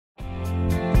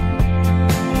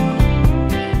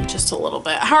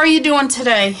bit. How are you doing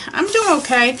today? I'm doing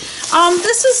okay.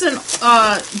 This is an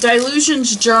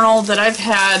Delusions journal that I've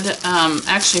had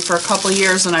actually for a couple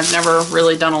years, and I've never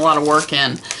really done a lot of work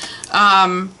in.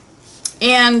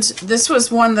 And this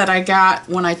was one that I got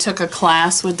when I took a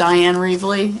class with Diane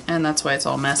Reevely, and that's why it's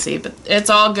all messy, but it's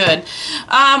all good.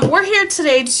 We're here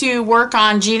today to work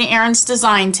on Gina Ahrens'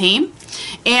 design team.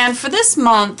 And for this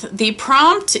month, the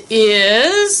prompt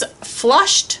is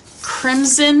Flushed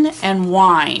Crimson and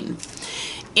Wine.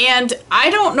 And I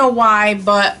don't know why,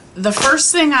 but the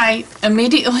first thing I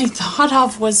immediately thought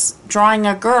of was drawing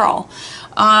a girl.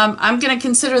 I'm going to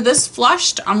consider this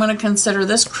flushed, I'm going to consider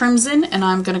this crimson, and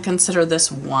I'm going to consider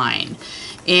this wine.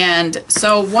 And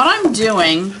so what I'm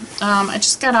doing, I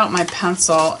just got out my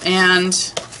pencil, and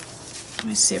let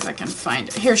me see if I can find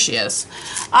it. Here she is.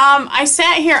 I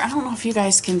sat here, I don't know if you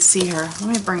guys can see her. Let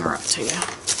me bring her up to you.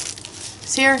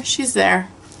 See her? She's there.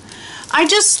 I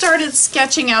just started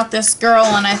sketching out this girl,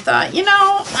 and I thought, you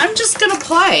know, I'm just going to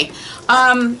play.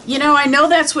 You know, I know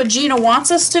that's what Gina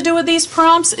wants us to do with these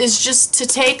prompts, is just to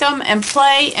take them and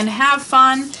play and have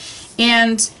fun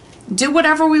and do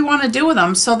whatever we want to do with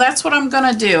them. So that's what I'm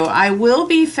going to do. I will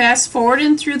be fast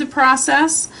forwarding through the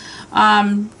process,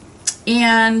 and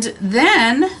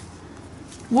then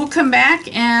we'll come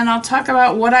back and I'll talk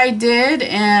about what I did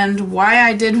and why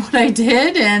I did what I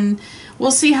did, and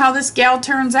we'll see how this gal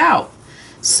turns out.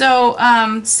 So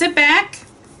sit back,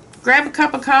 grab a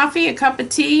cup of coffee, a cup of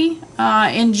tea,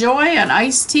 enjoy an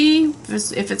iced tea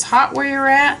if it's hot where you're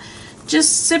at.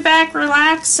 Just sit back,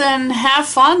 relax, and have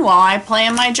fun while I play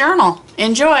in my journal.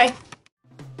 Enjoy.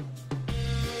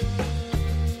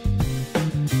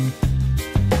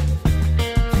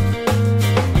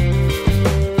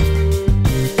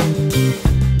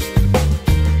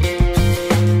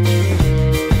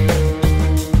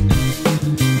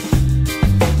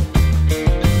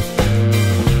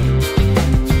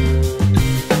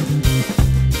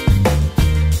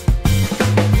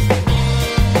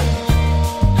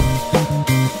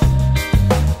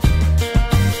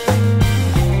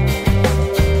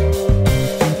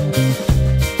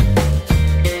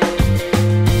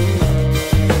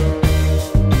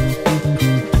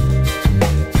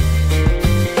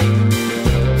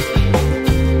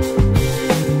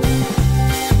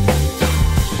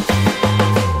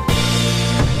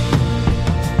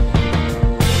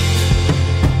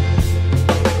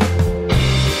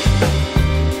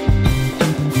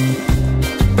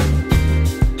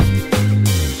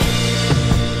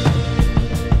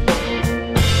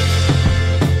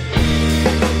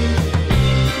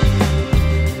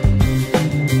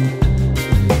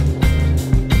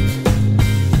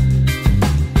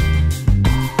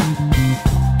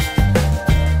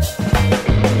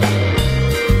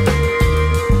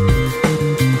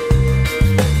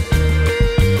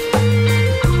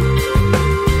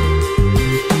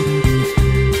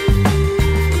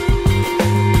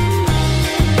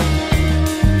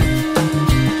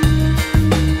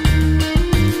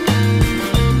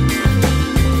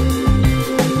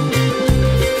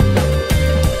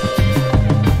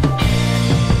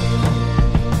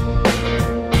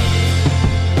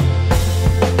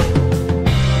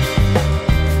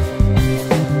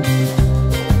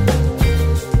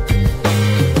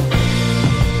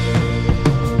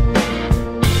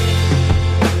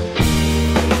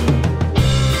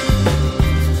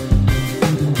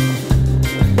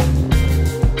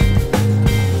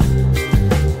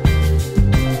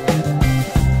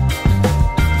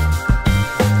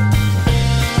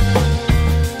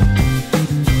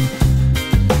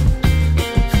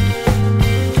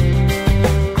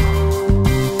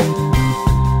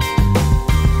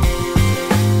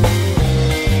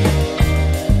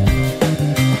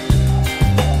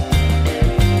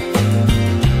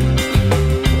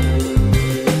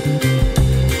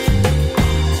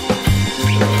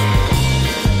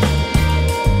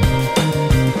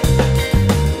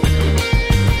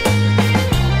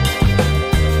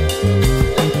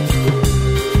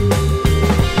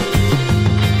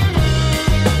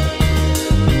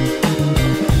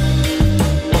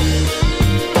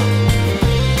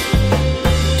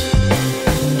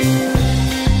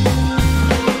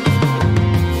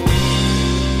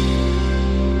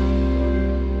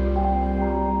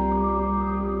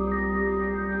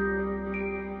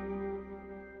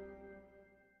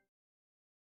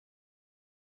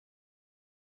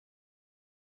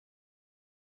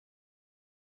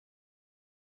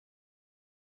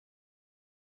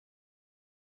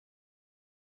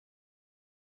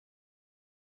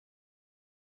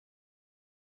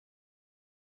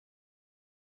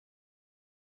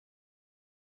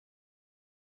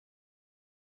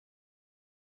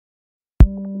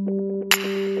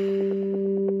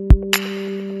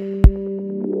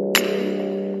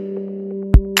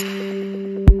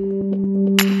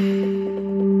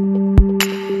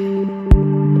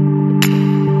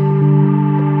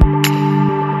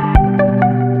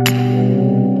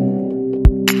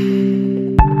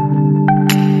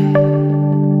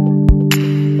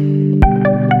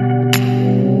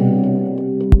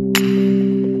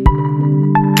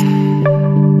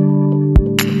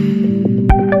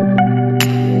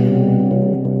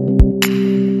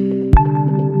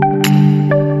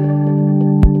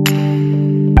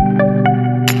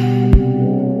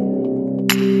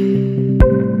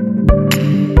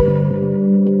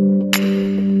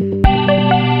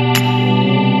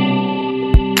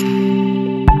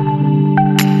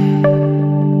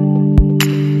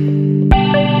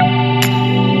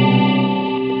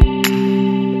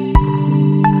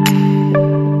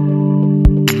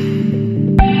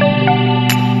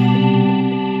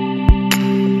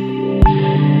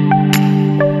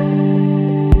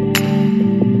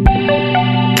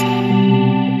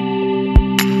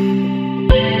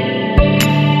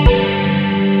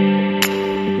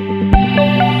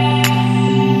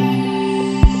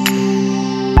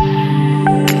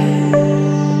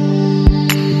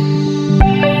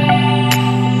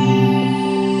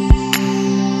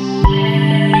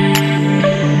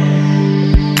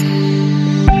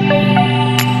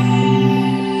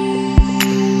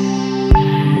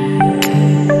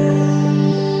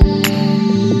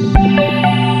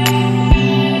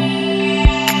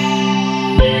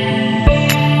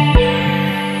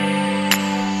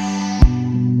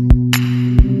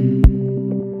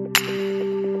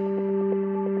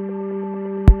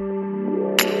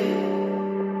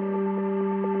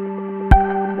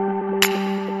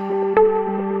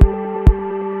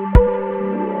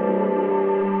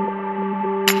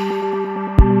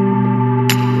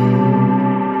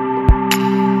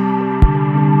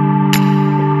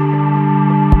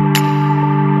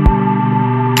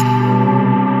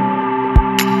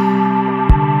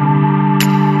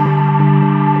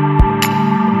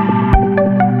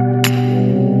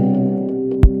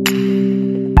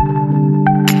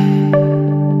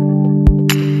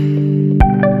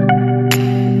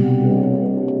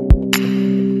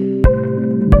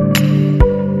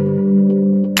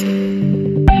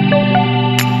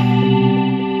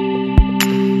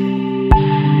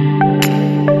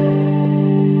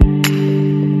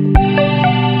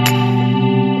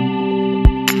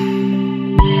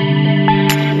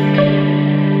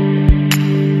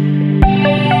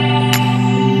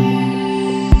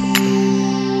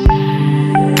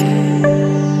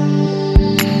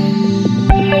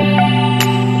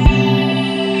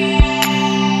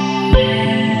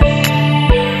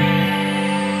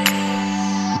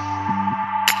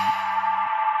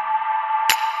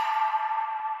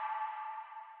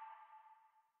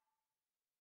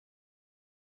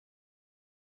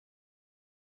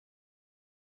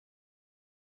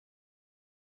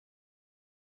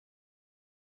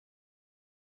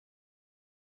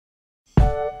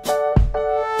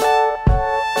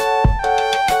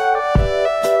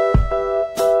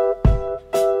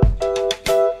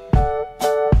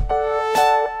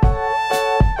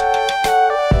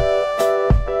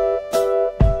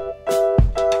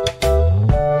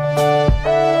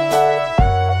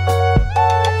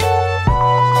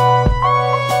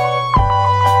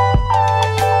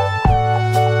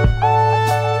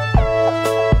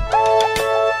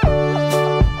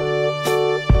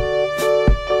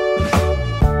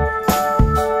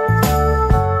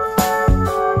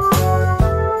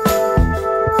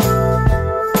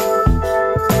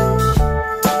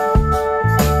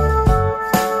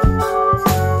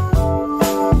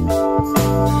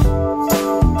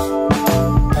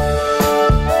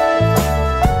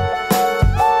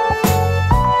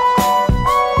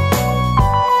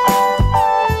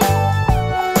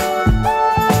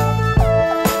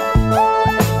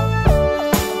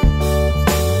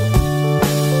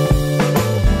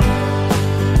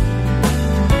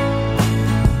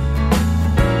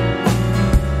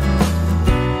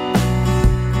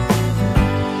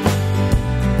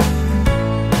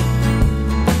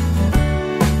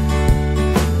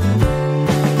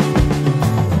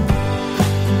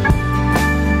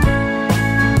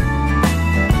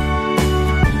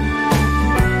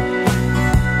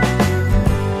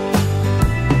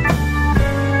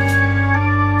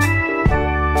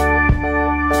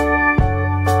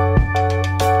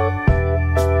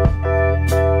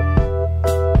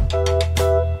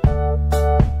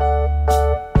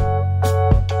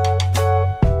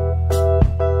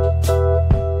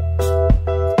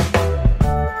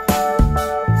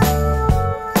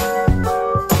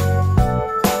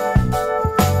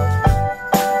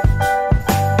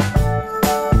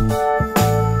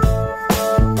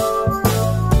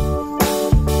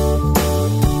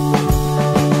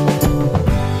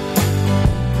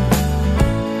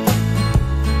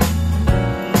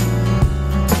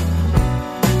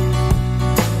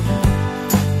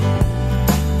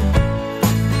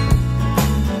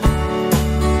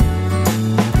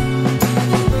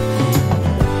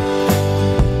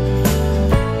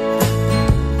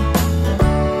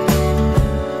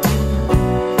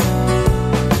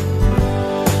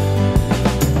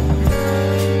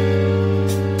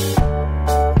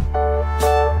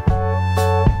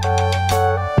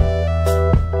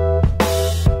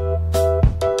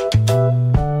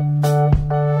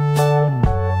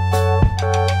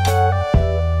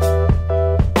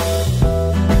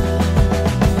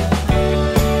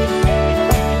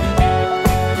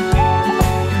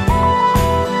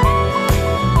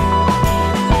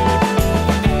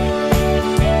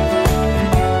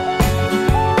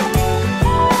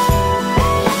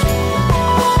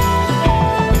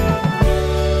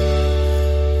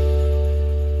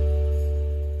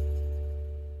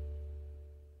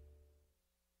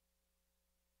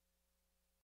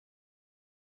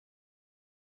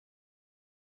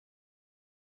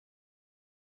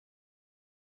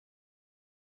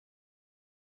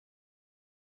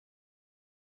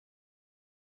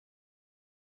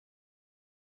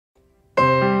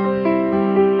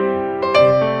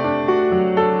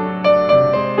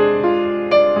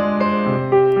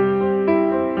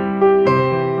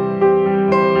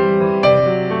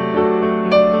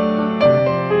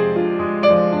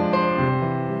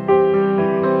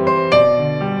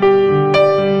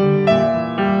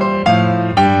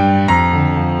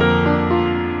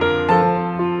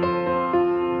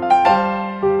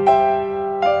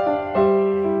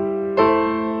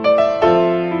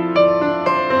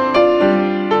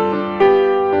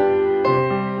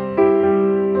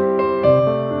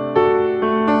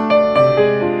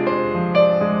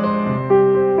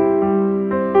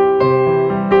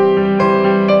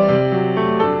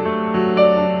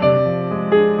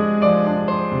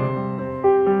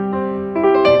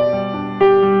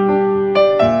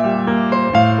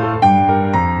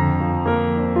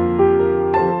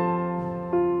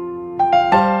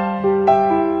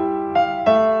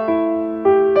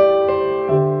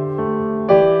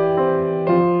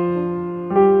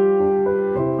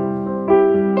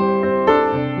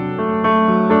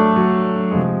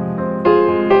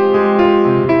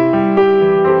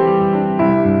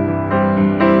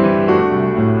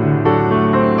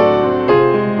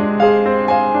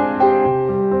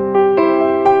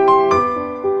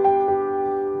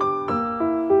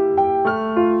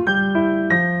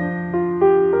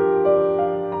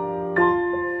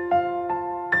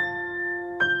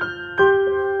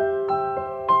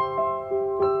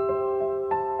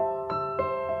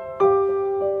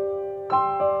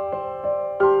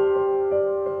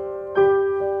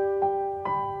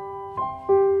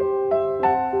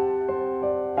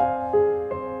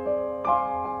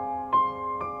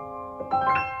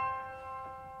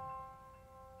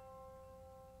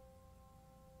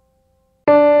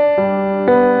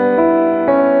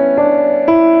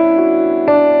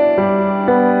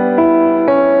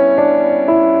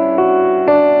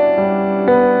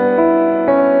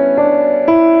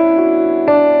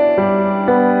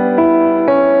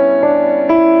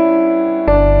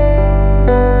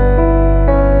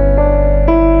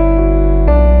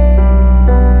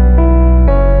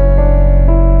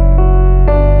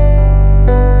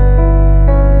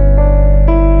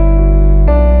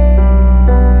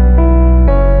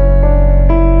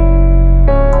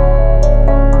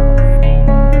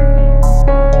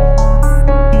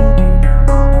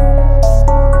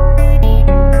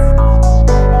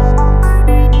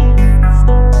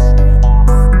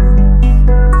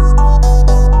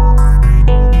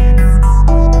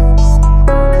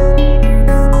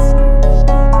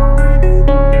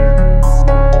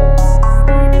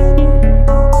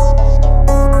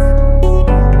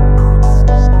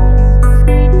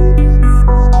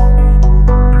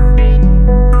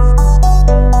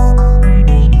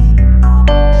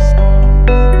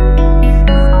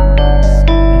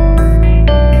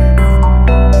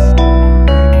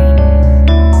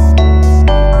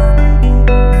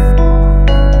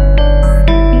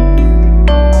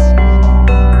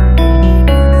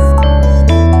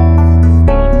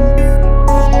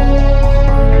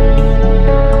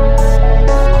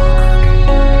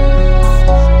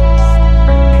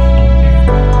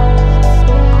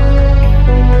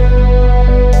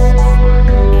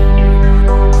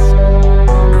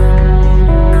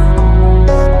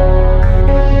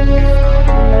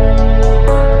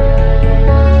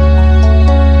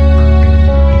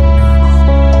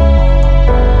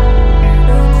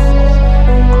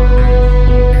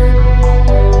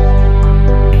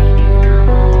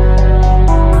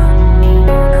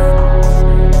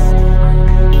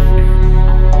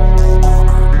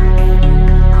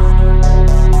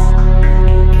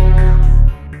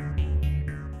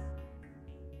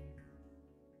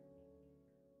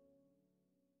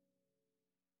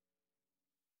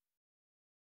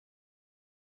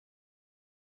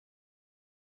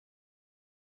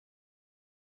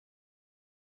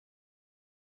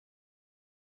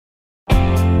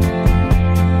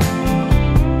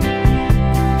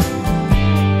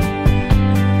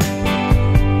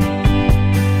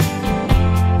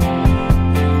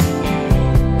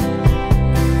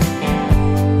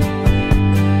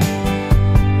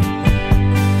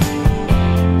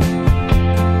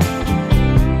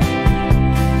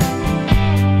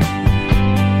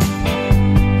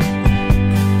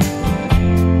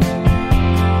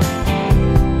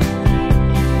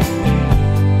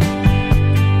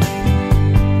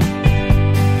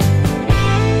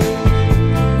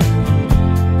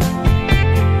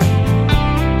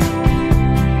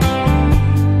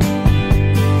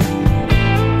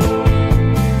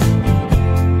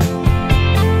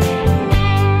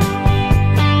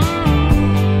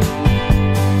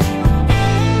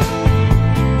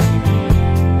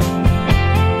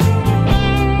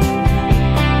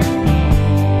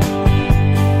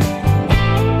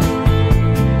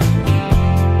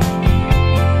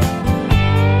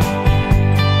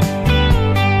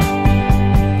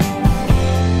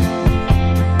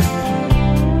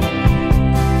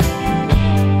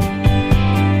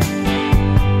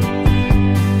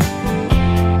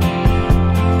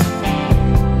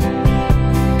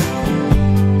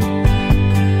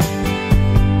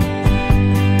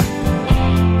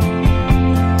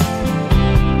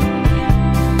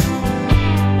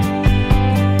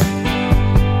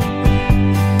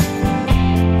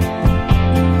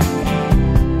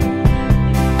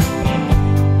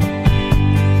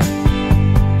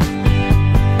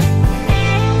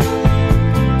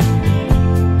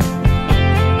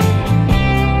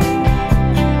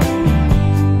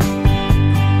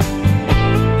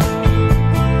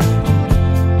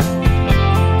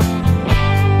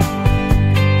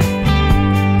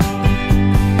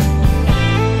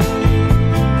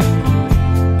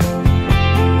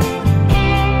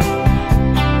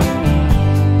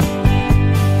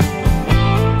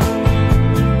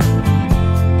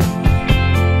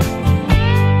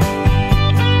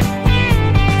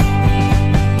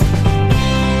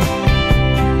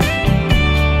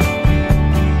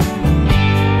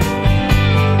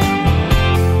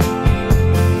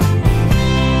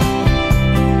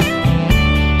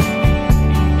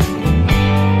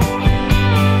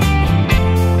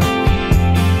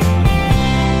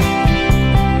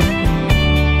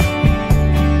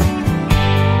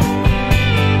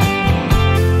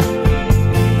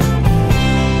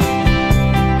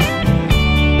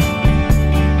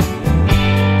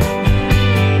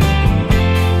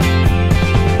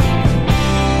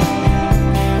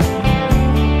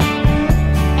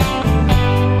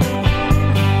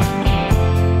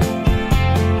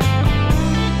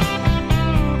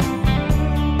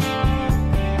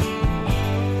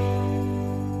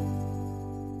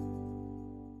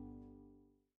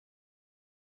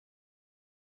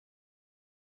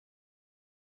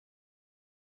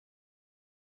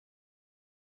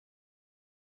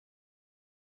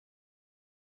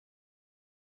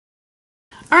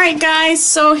 Alright guys,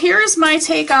 so here's my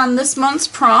take on this month's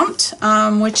prompt,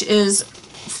 which is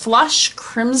Flush,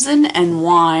 Crimson, and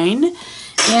Wine.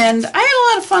 And I had a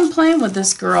lot of fun playing with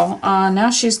this girl. Now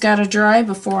she's got to dry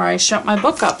before I shut my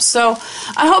book up. So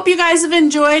I hope you guys have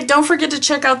enjoyed. Don't forget to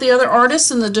check out the other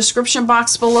artists in the description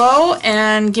box below.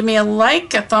 And give me a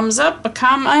like, a thumbs up, a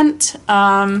comment,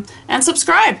 and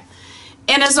subscribe.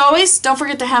 And as always, don't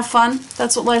forget to have fun.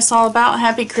 That's what life's all about.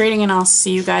 Happy creating, and I'll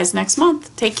see you guys next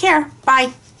month. Take care.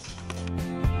 Bye.